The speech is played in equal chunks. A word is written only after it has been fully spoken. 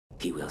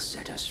He will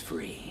set us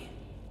free.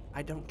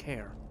 I don't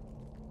care.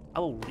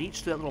 I will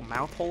reach that little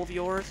mouth hole of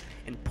yours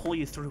and pull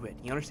you through it.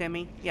 You understand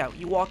me? Yeah,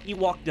 you walk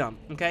dumb,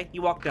 okay?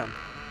 You walk dumb.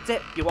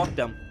 That's it, you walk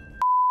dumb.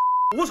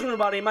 What's going on,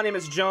 everybody? My name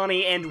is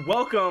Johnny, and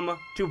welcome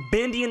to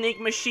Bendy and the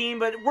Ink Machine,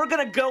 but we're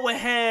gonna go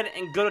ahead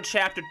and go to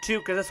chapter 2,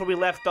 because that's where we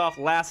left off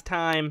last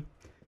time.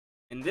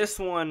 In this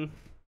one,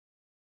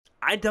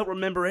 I don't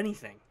remember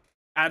anything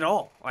at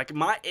all.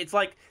 It's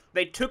like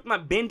they took my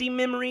Bendy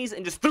memories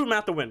and just threw them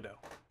out the window.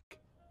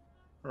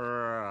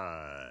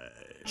 Right.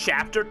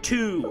 Chapter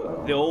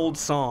 2, the old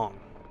song.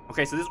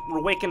 Okay, so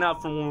we're waking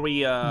up from when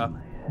we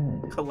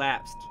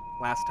collapsed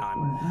last time.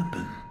 What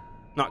happened?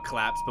 Not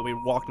collapsed, but we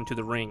walked into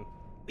the ring.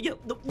 You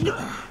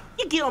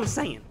get what I'm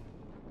saying?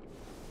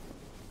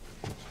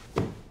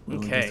 Well, I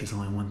Okay. guess there's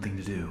only one thing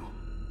to do.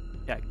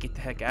 Yeah, get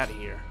the heck out of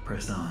here.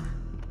 Press on.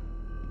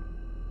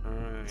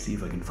 Alright, See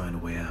if I can find a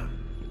way out.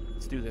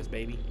 let's do this,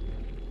 baby.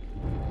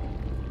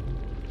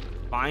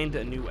 Find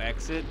a new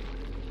exit.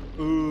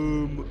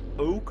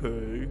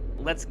 Okay.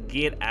 Let's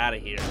get out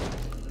of here.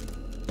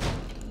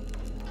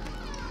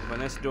 Open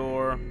this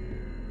door.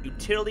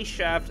 Utility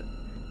shaft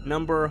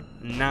number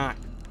 9.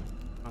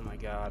 Oh my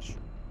gosh.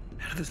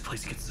 How did this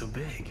place get so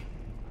big?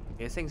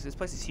 Yeah, this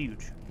place is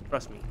huge.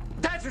 Trust me.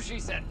 That's what she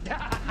said.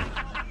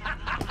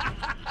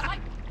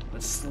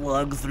 Let's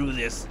slug through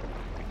this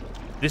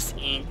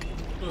ink.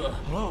 Ugh.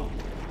 Hello?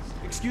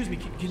 Excuse me,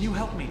 can you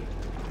help me?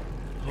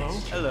 Hello?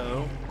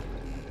 Hello.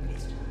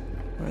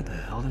 Where the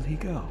hell did he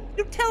go?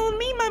 You're telling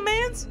me, my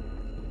mans?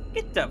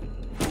 Get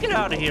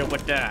out of here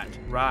with that.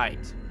 Right.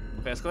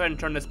 Okay, let's go ahead and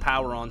turn this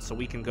power on so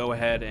we can go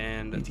ahead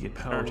and Need to get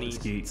power turn to this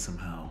these. gate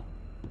somehow.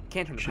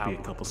 Can't turn the Should power be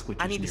a couple on.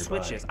 switches I need the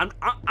nearby. switches.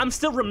 I'm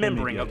still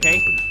remembering, Maybe I can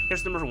okay? open it.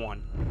 Here's number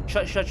 1.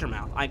 Shut your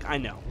mouth. I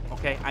know,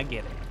 okay? I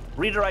get it.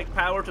 Redirect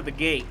power to the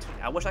gate.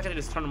 I wish I could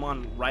just turn them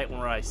on right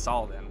where I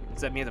saw them.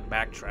 Instead, me have to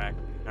backtrack.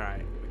 All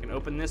right, we can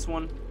open this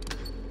one.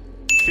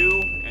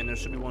 2, and there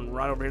should be one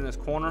right over here in this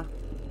corner.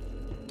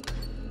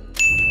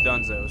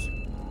 Dunzos.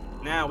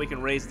 Now we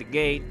can raise the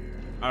gate.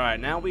 All right,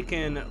 now we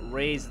can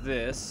raise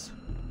this.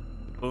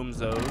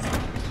 Boomzos.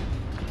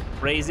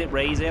 Raise it,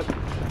 raise it.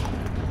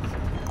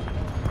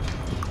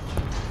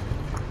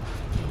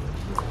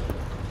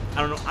 I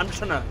don't know. I'm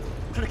trying to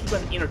keep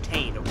us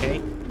entertained, okay?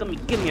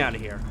 Get me out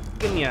of here.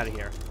 Get me out of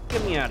here.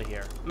 Get me out of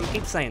here. I'm gonna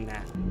keep saying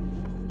that.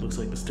 Looks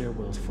like the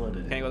stairwell's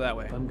flooded. Can't go that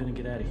way. If I'm gonna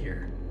get out of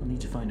here, I'll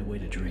need to find a way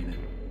to drain it.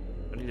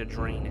 I need to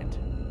drain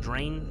it.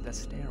 Drain the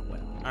stairwell.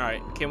 All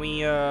right. Can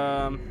we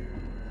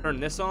turn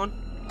this on?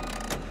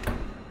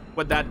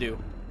 What'd that do?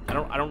 I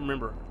don't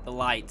remember. The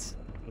lights.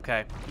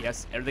 Okay.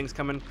 Yes. Everything's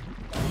coming.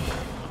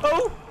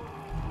 Oh!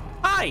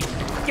 Hi!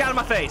 Get out of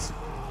my face!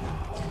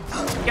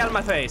 Get out of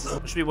my face. There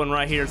should be one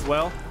right here as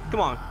well. Come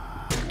on.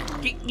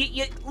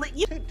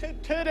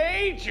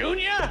 Today,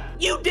 Junior?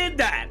 You did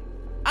that!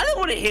 I didn't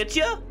want to hit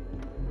you!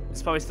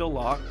 It's probably still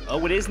locked.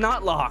 Oh, it is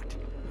not locked.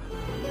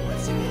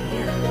 What's in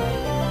here?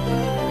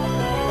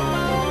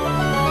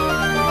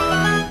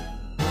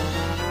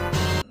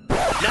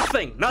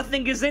 Nothing!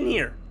 Nothing is in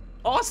here!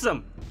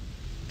 Awesome!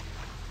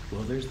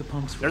 Well, there's the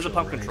pump switch. There's a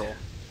pump all right. control.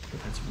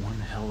 But that's one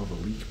hell of a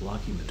leak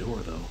blocking the door,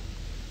 though.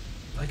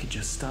 If I could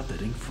just stop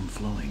that ink from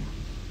flowing,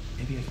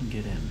 maybe I can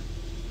get in.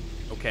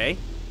 Okay.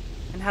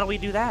 And how do we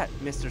do that,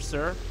 Mr.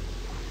 Sir?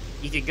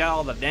 You got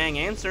all the dang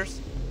answers,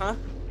 huh?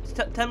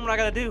 Tell me what I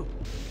gotta do.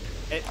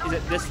 Is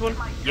it this one?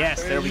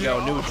 Yes, there we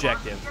go, new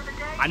objective.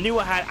 I knew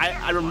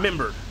I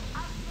remembered.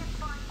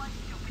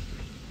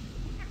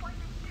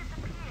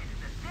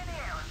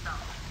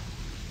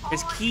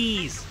 His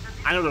keys.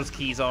 I know those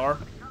keys are.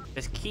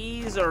 His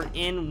keys are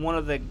in one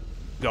of the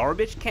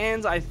garbage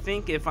cans, I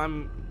think, if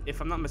I'm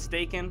not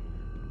mistaken.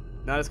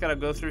 Now I just gotta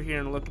go through here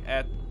and look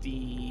at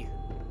the...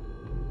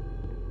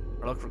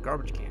 or look for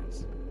garbage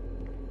cans.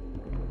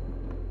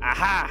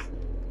 Aha!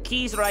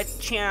 Keys right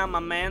here, my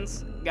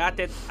mans. Got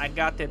it, I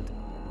got it.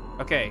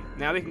 Okay,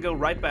 now we can go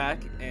right back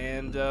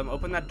and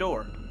open that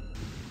door.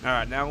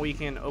 Alright, now we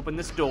can open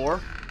this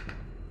door.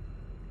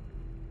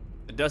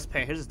 The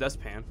dustpan, here's his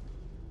dustpan.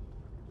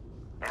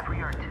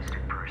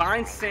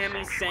 Find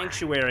Sammy's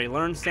sanctuary.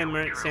 Learn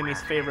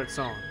Sammy's favorite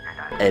song.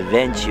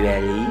 Eventually.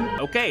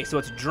 Okay, so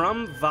it's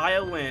drum,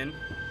 violin,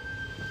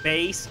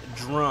 bass,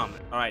 drum.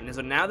 All right, and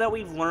so now that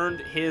we've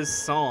learned his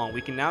song,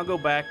 we can now go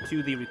back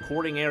to the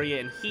recording area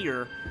in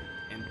here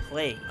and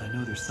play. I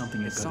know there's something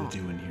I've His got to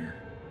song. do in here,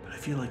 but I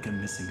feel like I'm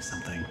missing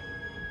something.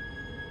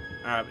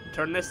 All right,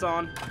 turn this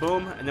on,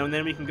 boom, and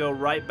then we can go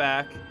right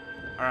back.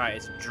 All right,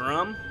 it's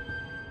drum,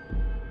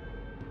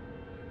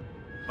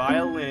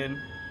 violin,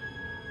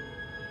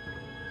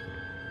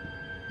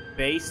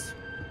 bass,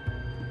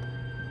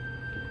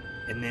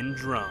 and then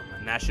drum,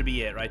 and that should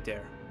be it right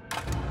there.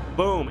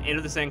 Boom,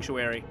 enter the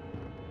sanctuary.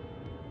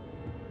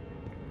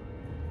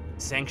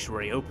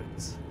 Sanctuary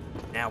opens.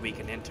 Now we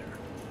can enter.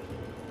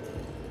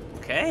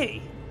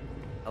 Okay,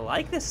 I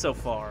like this so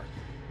far.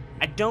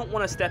 I don't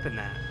want to step in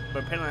that,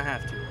 but apparently I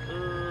have to.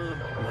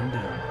 One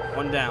down.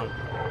 One down.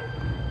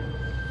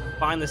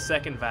 Find the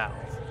second valve.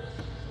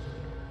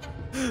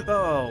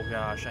 Oh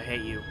gosh, I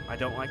hate you. I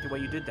don't like the way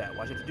you did that.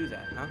 Why'd you have to do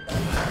that, huh?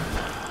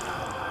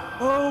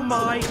 Oh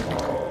my!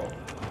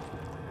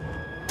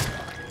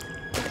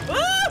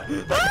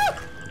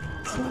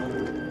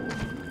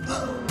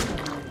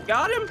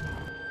 Got him!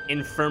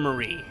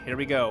 Infirmary. Here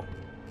we go.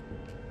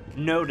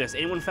 Notice,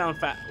 anyone found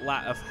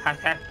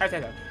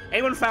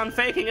anyone found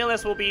faking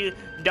illness will be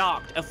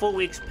docked a full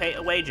week's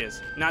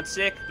wages. Not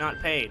sick, not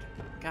paid.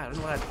 God, I don't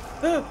know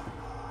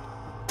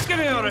what. Get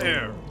me out of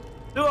here!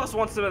 Who else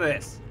wants some of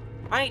this?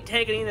 I ain't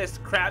taking any of this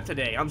crap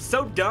today. I'm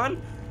so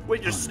done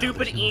with your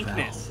stupid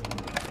inkness.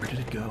 Where did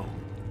it go?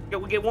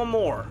 We get one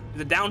more.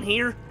 Is it down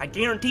here? I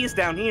guarantee it's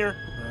down here.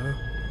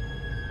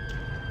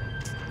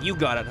 You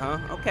got it, huh?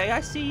 Okay,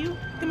 I see you.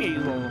 Come here, you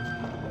little.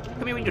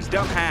 Come here with your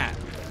dumb hat.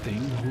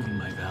 Thing holding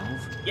my valve?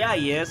 Yeah,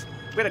 he is.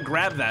 We gotta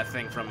grab that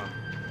thing from him.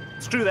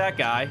 Screw that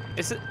guy.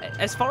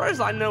 As far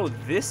as I know,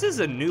 this is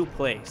a new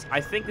place.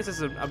 I think this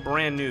is a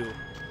brand new.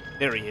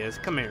 There he is.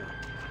 Come here.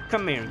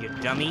 Come here, you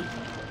dummy.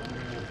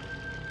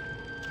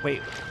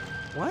 Wait,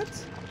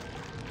 what?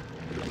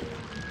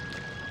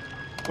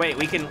 Wait,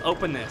 we can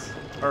open this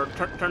or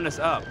turn this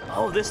up.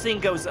 Oh, this thing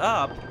goes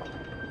up,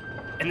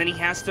 and then he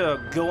has to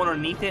go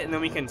underneath it, and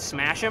then we can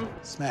smash him.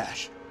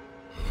 Smash.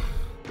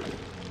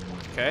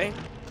 Okay,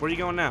 where are you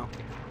going now?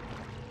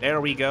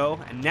 There we go,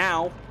 and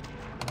now,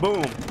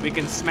 boom, we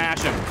can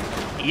smash him.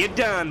 You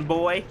done,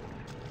 boy.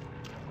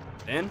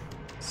 Then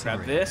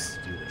grab this.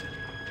 Do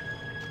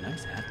that.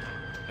 Nice hat, though.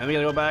 And we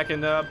gotta go back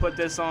and put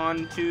this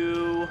on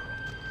to.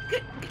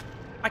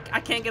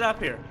 I can't get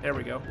up here. There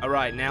we go. All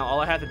right, now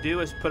all I have to do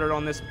is put it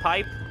on this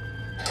pipe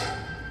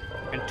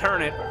and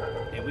turn it,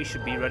 and we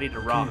should be ready to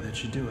rock. Okay, that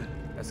should do it.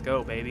 Let's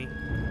go, baby.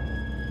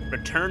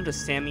 Return to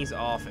Sammy's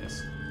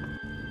office.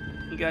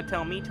 You gotta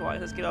tell me twice.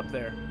 Let's get up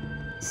there.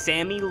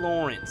 Sammy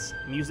Lawrence,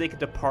 Music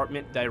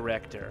Department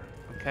Director.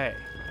 Okay.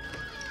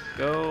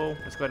 Go.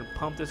 Let's go ahead and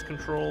pump this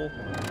control.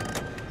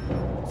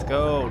 Let's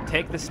go.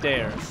 Take the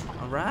stairs.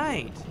 All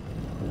right.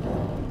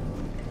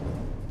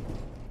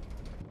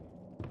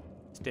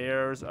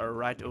 Stairs are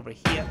right over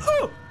here.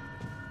 Oh!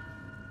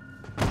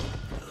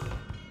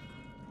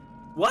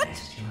 What?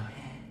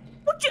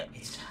 What you?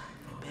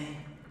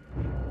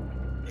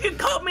 You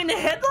caught me in the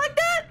head like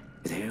that?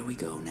 There we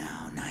go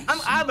now, nice.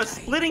 I have a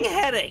splitting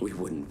headache. We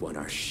wouldn't want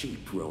our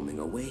sheep roaming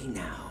away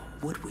now,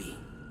 would we?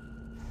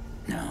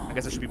 No. I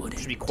guess I should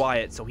be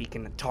quiet so he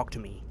can talk to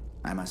me.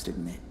 I must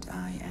admit,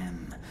 I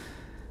am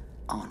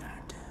honored.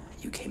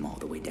 You came all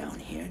the way down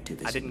here to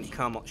visit I didn't me.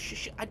 come.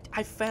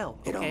 I fell.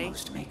 Okay. It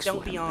almost makes Don't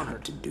what be I'm about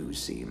honored. to do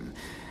seem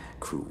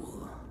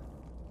cruel.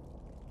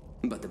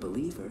 But the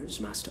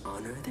believers must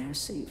honor their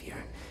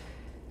savior.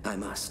 I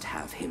must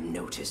have him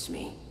notice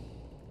me.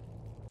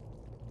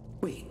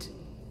 Wait,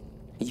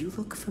 you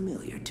look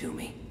familiar to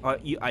me.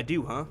 I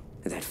do, huh?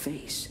 That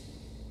face.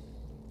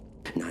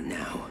 Not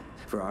now,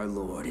 for our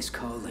Lord is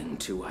calling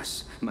to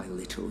us, my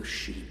little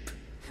sheep.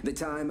 The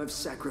time of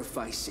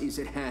sacrifice is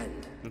at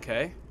hand.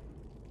 Okay.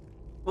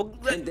 Well,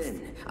 And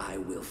then I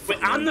will wait,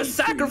 I'm the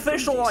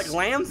sacrificial, like,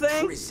 lamb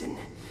thing? Prison.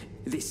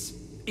 This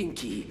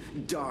inky,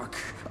 dark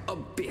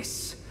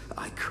abyss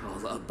I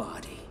call a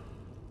body.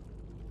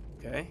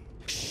 Okay.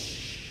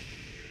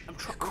 I'm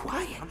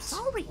Quiet. I'm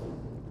sorry.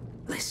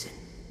 Listen.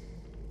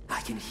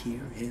 I can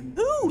hear him.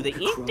 Who? The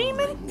ink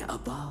demon? Crawling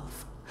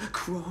above.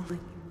 Crawling.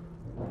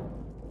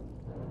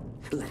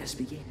 Let us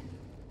begin.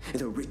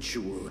 The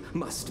ritual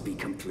must be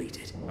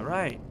completed. All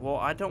right. Well,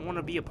 I don't want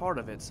to be a part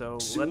of it, so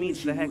let me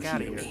get the heck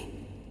out of here.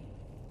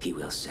 He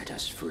will set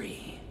us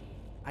free.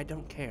 I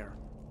don't care.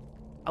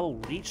 I will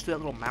reach that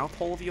little mouth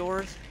hole of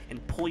yours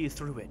and pull you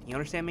through it. You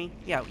understand me?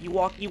 Yeah, you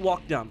walk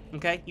dumb,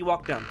 okay? You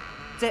walk dumb.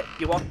 That's it.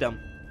 You walk dumb.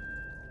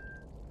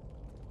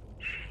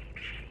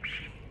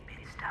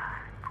 It's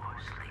time for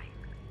sleep.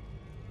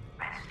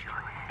 Rest your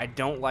head. I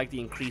don't like the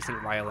increasing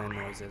violin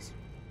noises.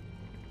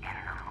 In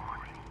the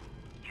morning,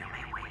 you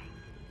may wake.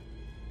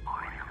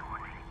 Or in the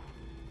morning,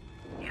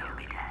 you'll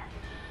be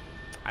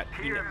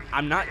dead.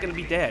 I'm not gonna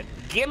be dead.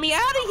 Get me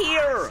out of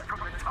here! From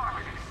the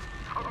darkness,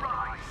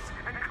 arise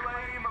and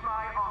claim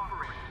my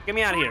offering. Get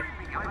me out of here.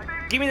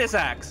 Give me this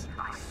axe.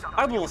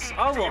 I will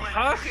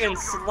hack and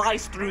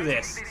slice through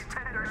this. This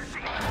tender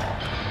sheep.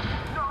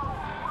 No,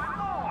 my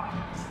lord,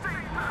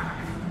 stay back.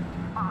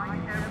 I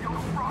am your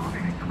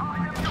prophet. I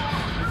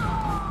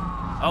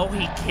am your Oh,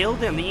 he killed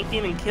him. The ink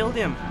demon killed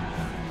him.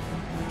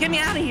 Get me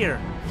out of here.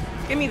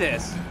 Give me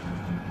this.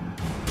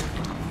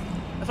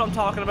 That's what I'm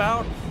talking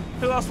about.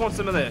 Who else wants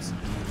some of this?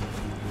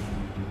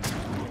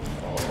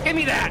 Give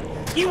me that.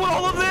 You want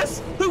all of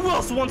this? Who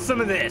else wants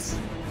some of this?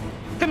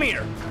 Come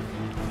here.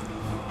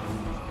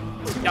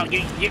 Oh,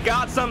 you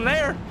got some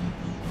there?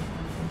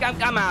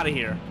 I'm out of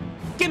here.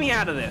 Get me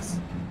out of this.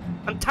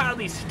 I'm tired of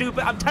these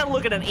stupid. I'm tired of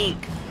looking at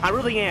ink. I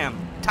really am.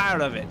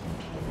 Tired of it.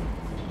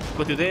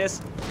 Go through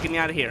this. Get me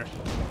out of here.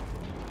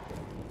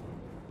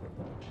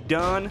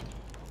 Done.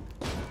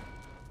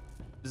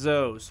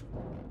 Zoes.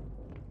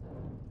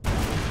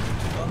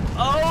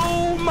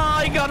 Oh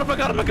my god, oh my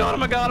god, oh my god, oh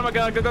my god, oh my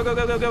god. Go, go, go,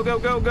 go, go, go, go,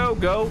 go, go,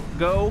 go,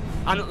 go.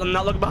 I'm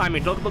not looking behind me.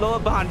 Don't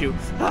look behind you.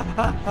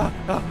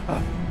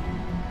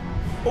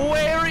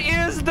 Where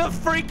is the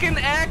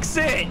freaking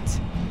exit?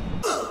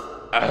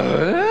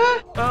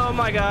 Oh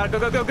my god. Go,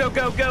 go, go, go,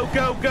 go, go,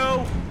 go,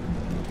 go.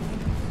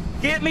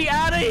 Get me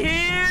out of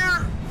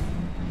here.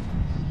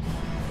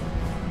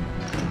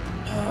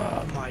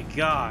 Oh my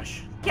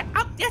gosh. Yeah,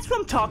 that's what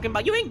I'm talking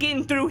about. You ain't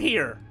getting through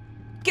here.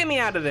 Get me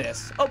out of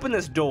this. Open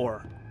this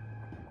door.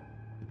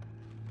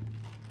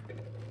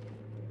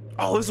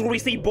 Oh, this is where we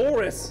see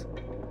Boris.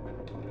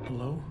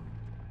 Hello?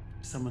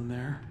 Someone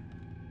there?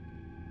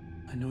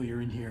 I know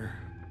you're in here.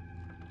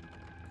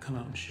 Come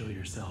out and show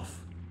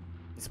yourself.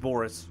 It's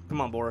Boris. Come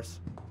on, Boris.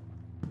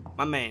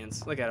 My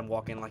mans. Look at him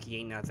walking like he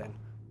ain't nothing.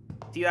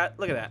 See that?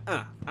 Look at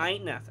that. I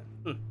ain't nothing.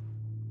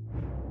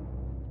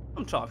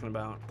 I'm talking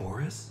about.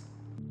 Boris?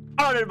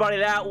 Alright, everybody,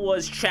 that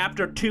was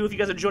chapter 2. If you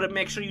guys enjoyed it,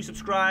 make sure you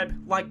subscribe,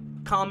 like,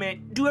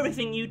 comment, do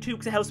everything YouTube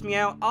because it helps me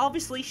out.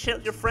 Obviously, share it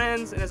with your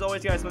friends. And as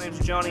always, guys, my name's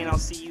Jonny, and I'll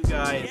see you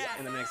guys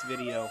in the next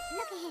video.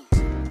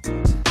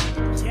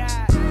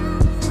 Yeah,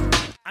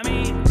 I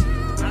mean,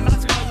 I'm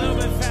about to go a little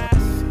bit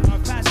fast, or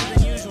faster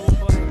than usual,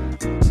 but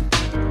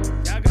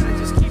y'all gotta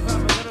just keep up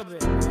a little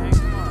bit, man.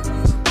 Come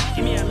on,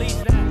 give me at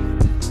least that.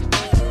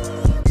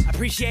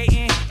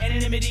 Appreciating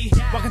anonymity,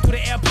 walking through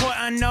the airport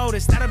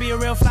unnoticed. That'll be a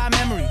real fly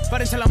memory. But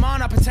until I'm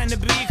on, I pretend to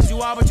be, cause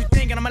you are what you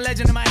think, and I'm a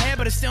legend in my head,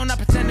 but it's still not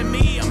pretending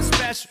me. I'm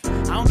special.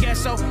 I don't guess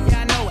so. Yeah,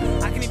 I know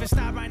it. I can even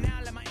stop right now.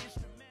 Let my